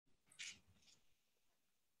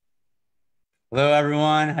Hello,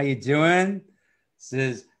 everyone. How you doing? This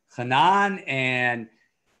is Chanan, and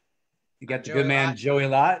you I'm got the good Joey man Lott. Joey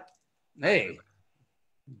Lott. Hi, Hey, everybody.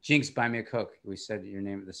 Jinx, buy me a Coke. We said your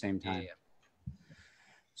name at the same Yeah, time. yeah.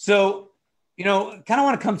 So, kind of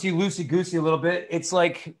want to come to you loosey goosey a little bit. It's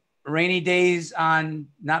like rainy days on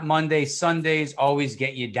not Mondays, Sundays always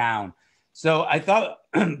get you down. So I thought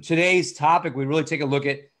today's topic we really take a look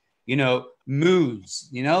at, moods.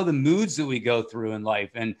 The moods that we go through in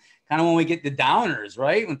life, and kind of when we get the downers,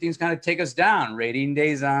 right? When things kind of take us down. Rainy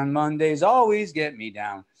days on Mondays always get me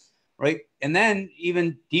down, right? And then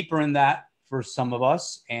even deeper in that for some of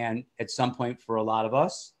us, and at some point for a lot of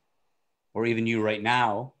us, or even you right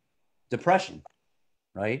now, depression,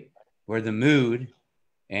 right? Where the mood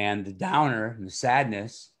and the downer and the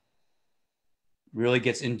sadness really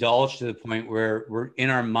gets indulged to the point where we're in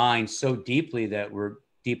our mind so deeply that we're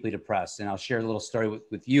deeply depressed. And I'll share a little story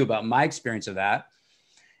with you about my experience of that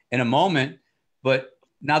in a moment. But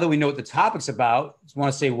now that we know what the topic's about, I just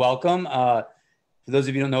want to say welcome. For those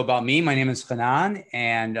of you who don't know about me, my name is Chanan,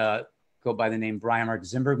 and go by the name Brian Mark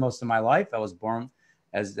Zimberg most of my life. I was born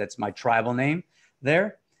as that's my tribal name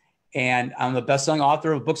there. And I'm the best-selling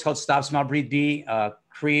author of books called Stop, Smile, Breathe, Be,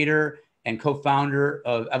 creator and co-founder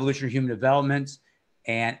of Evolutionary Human Development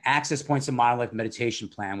and Access Points of Modern Life Meditation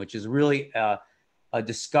Plan, which is really a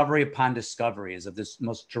discovery upon discovery, is of this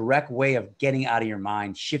most direct way of getting out of your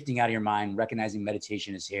mind, shifting out of your mind, recognizing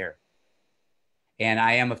meditation is here. And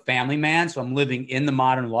I am a family man, so I'm living in the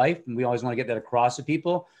modern life, and we always want to get that across to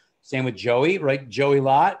people. Same with Joey, right? Joey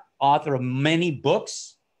Lott, author of many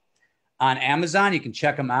books on Amazon. You can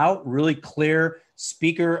check them out. Really clear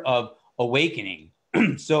speaker of awakening.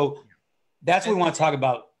 So that's what And, we want to talk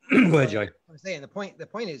about. Go ahead, Joey. I'm saying the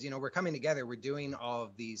point is, we're coming together. We're doing all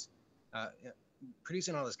of these, uh,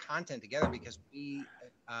 producing all this content together because we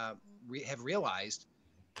have realized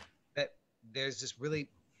that there's this really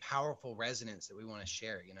powerful resonance that we want to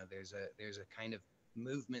share. There's a kind of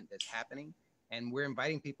movement that's happening, and we're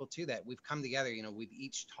inviting people to that. We've come together. We've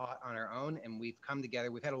each taught on our own, and we've come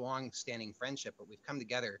together. We've had a long-standing friendship, but we've come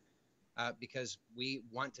together because we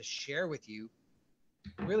want to share with you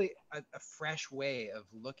really a fresh way of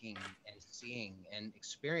looking and seeing and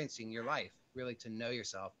experiencing your life, really to know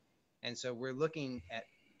yourself. And so we're looking at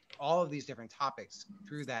all of these different topics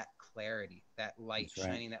through that clarity, that light, That's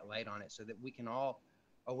right. shining that light on it so that we can all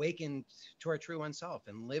awaken to our true oneself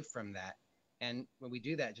and live from that. And when we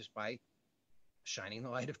do that, just by shining the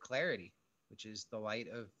light of clarity, which is the light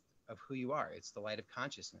of who you are. It's the light of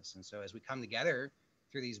consciousness. And so as we come together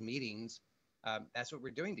through these meetings, that's what we're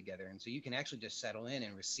doing together. And so you can actually just settle in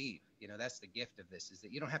and receive. That's the gift of this, is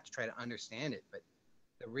that you don't have to try to understand it, but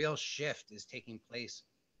the real shift is taking place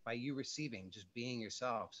by you receiving, just being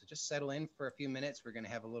yourself. So just settle in for a few minutes. We're going to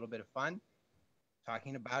have a little bit of fun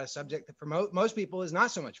talking about a subject that for most people is not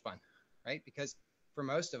so much fun, right? Because for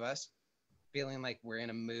most of us, feeling like we're in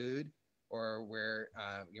a mood, or we're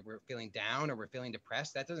feeling down, or we're feeling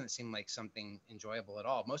depressed, that doesn't seem like something enjoyable at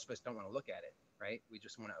all. Most of us don't want to look at it, right? We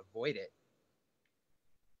just want to avoid it.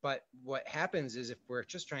 But what happens is, if we're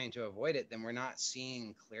just trying to avoid it, then we're not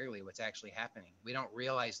seeing clearly what's actually happening. We don't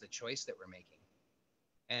realize the choice that we're making.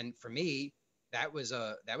 And for me, that was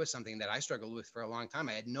something that I struggled with for a long time.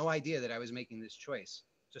 I had no idea that I was making this choice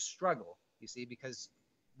to struggle, you see, because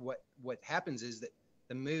what happens is that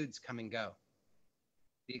the moods come and go.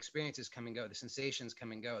 The experiences come and go, the sensations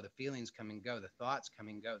come and go, the feelings come and go, the thoughts come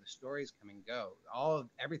and go, the stories come and go.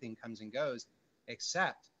 Everything comes and goes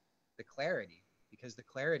except the clarity, because the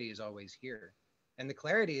clarity is always here. And the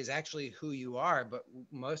clarity is actually who you are, but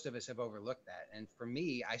most of us have overlooked that. And for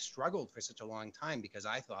me, I struggled for such a long time because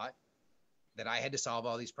I thought that I had to solve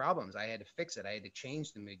all these problems. I had to fix it. I had to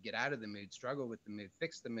change the mood, get out of the mood, struggle with the mood,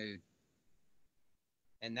 fix the mood.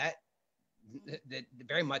 And that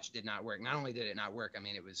very much did not work. Not only did it not work, I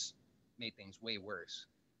mean, it was made things way worse,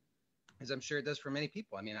 as I'm sure it does for many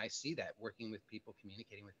people. I mean, I see that working with people,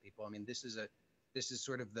 communicating with people. I mean, this is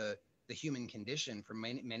sort of the human condition for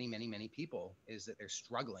many people, is that they're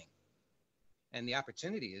struggling. And the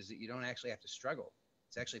opportunity is that you don't actually have to struggle.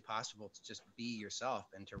 It's actually possible to just be yourself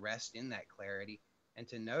and to rest in that clarity and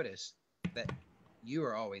to notice that you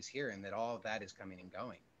are always here and that all of that is coming and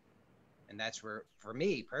going. And that's where, for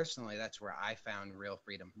me personally, that's where I found real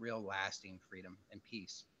freedom, real lasting freedom and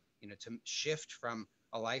peace, to shift from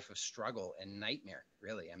a life of struggle and nightmare.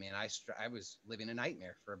 Really, I mean, I was living a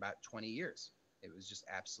nightmare for about 20 years. It was just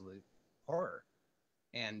absolute horror.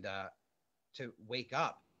 And to wake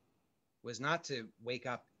up was not to wake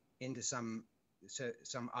up into some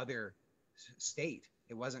other state.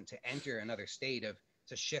 It wasn't to enter another state of,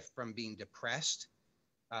 to shift from being depressed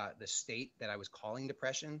the state that I was calling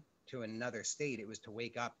depression to another state. It was to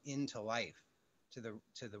wake up into life, to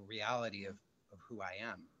the reality of who I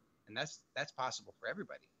am, and that's possible for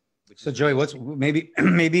everybody. Which So is Joey, really what's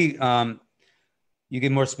maybe you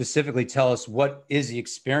can more specifically tell us what is the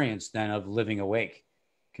experience then of living awake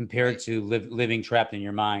compared right. to living trapped in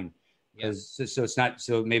your mind? Yeah. Because so it's not,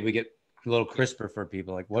 so maybe we get a little Yeah. crisper for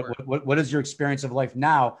people. Like Sure. what is your experience of life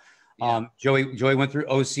now? Yeah. Joey went through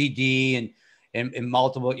OCD and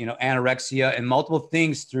multiple, you know, anorexia and multiple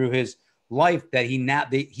things through his life that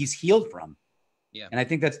he's healed from. Yeah. And I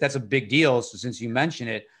think that's a big deal. So since you mention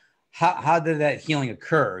it, how did that healing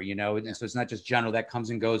occur? You know, and so it's not just general that comes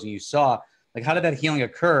and goes and you saw, like, how did that healing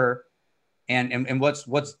occur? And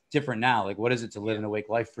what's different now? Like, what is it to live an awake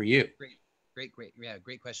life for you? Great. Yeah,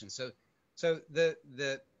 great question. So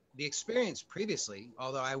the experience previously,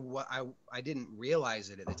 although I didn't realize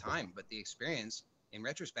it at the time, but the experience in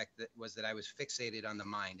retrospect was that I was fixated on the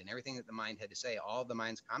mind, and everything that the mind had to say, all of the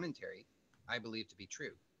mind's commentary, I believe to be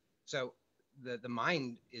true. So the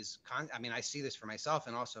mind is I mean, I see this for myself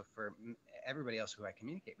and also for everybody else who I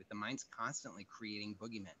communicate with. The mind's constantly creating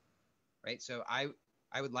boogeymen, right? So I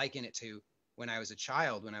would liken it to when I was a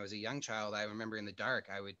child, when I was a young child. I remember in the dark,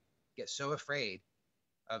 I would get so afraid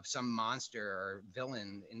of some monster or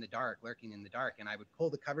villain in the dark, lurking in the dark, and I would pull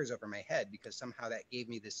the covers over my head because somehow that gave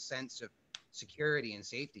me this sense of security and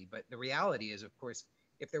safety. But the reality is, of course,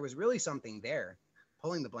 if there was really something there,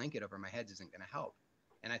 pulling the blanket over my head isn't going to help.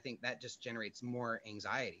 And I think that just generates more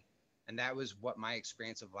anxiety. And that was what my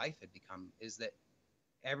experience of life had become, is that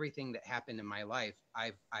everything that happened in my life,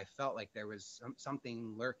 I felt like there was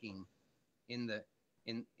something lurking in the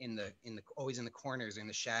always in the corners, in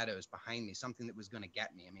the shadows behind me, something that was going to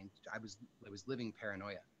get me. I mean, I was living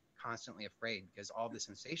paranoia, constantly afraid, because all the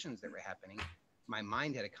sensations that were happening, my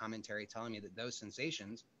mind had a commentary telling me that those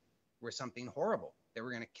sensations were something horrible. They were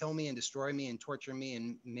going to kill me and destroy me and torture me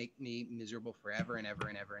and make me miserable forever and ever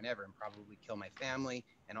and ever and ever, and probably kill my family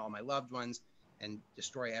and all my loved ones and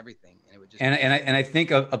destroy everything. And it would just And I think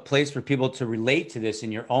a place for people to relate to this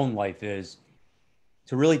in your own life is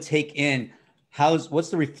to really take in what's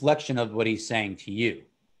the reflection of what he's saying to you,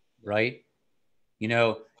 right? You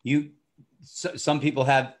know, some people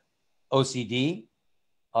have OCD,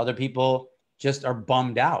 other people just are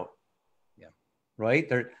bummed out, yeah, right?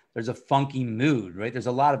 There's a funky mood, right? There's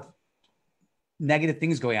a lot of negative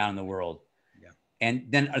things going on in the world. yeah, And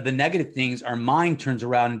then the negative things, our mind turns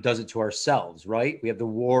around and does it to ourselves, right? We have the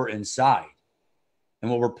war inside.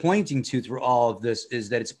 And what we're pointing to through all of this is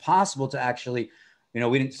that it's possible to actually, you know,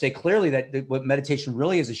 we didn't say clearly that what meditation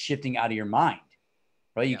really is shifting out of your mind,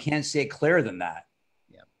 right? You can't say it clearer than that.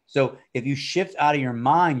 yeah, So if you shift out of your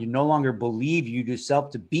mind, you no longer believe you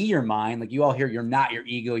yourself to be your mind. Like you all hear, you're not your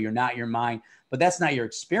ego, you're not your mind, but that's not your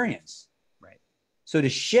experience. right. So to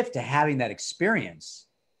shift to having that experience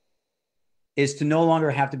is to no longer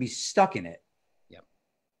have to be stuck in it. Yep.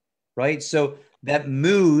 Right. So that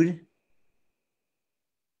mood,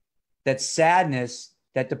 that sadness,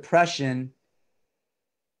 that depression,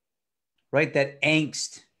 right, that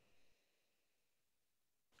angst,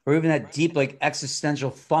 or even that deep, like existential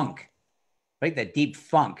funk, right, that deep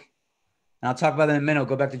funk. And I'll talk about that in a minute. I'll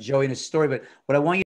go back to Joey and his story. But what I want you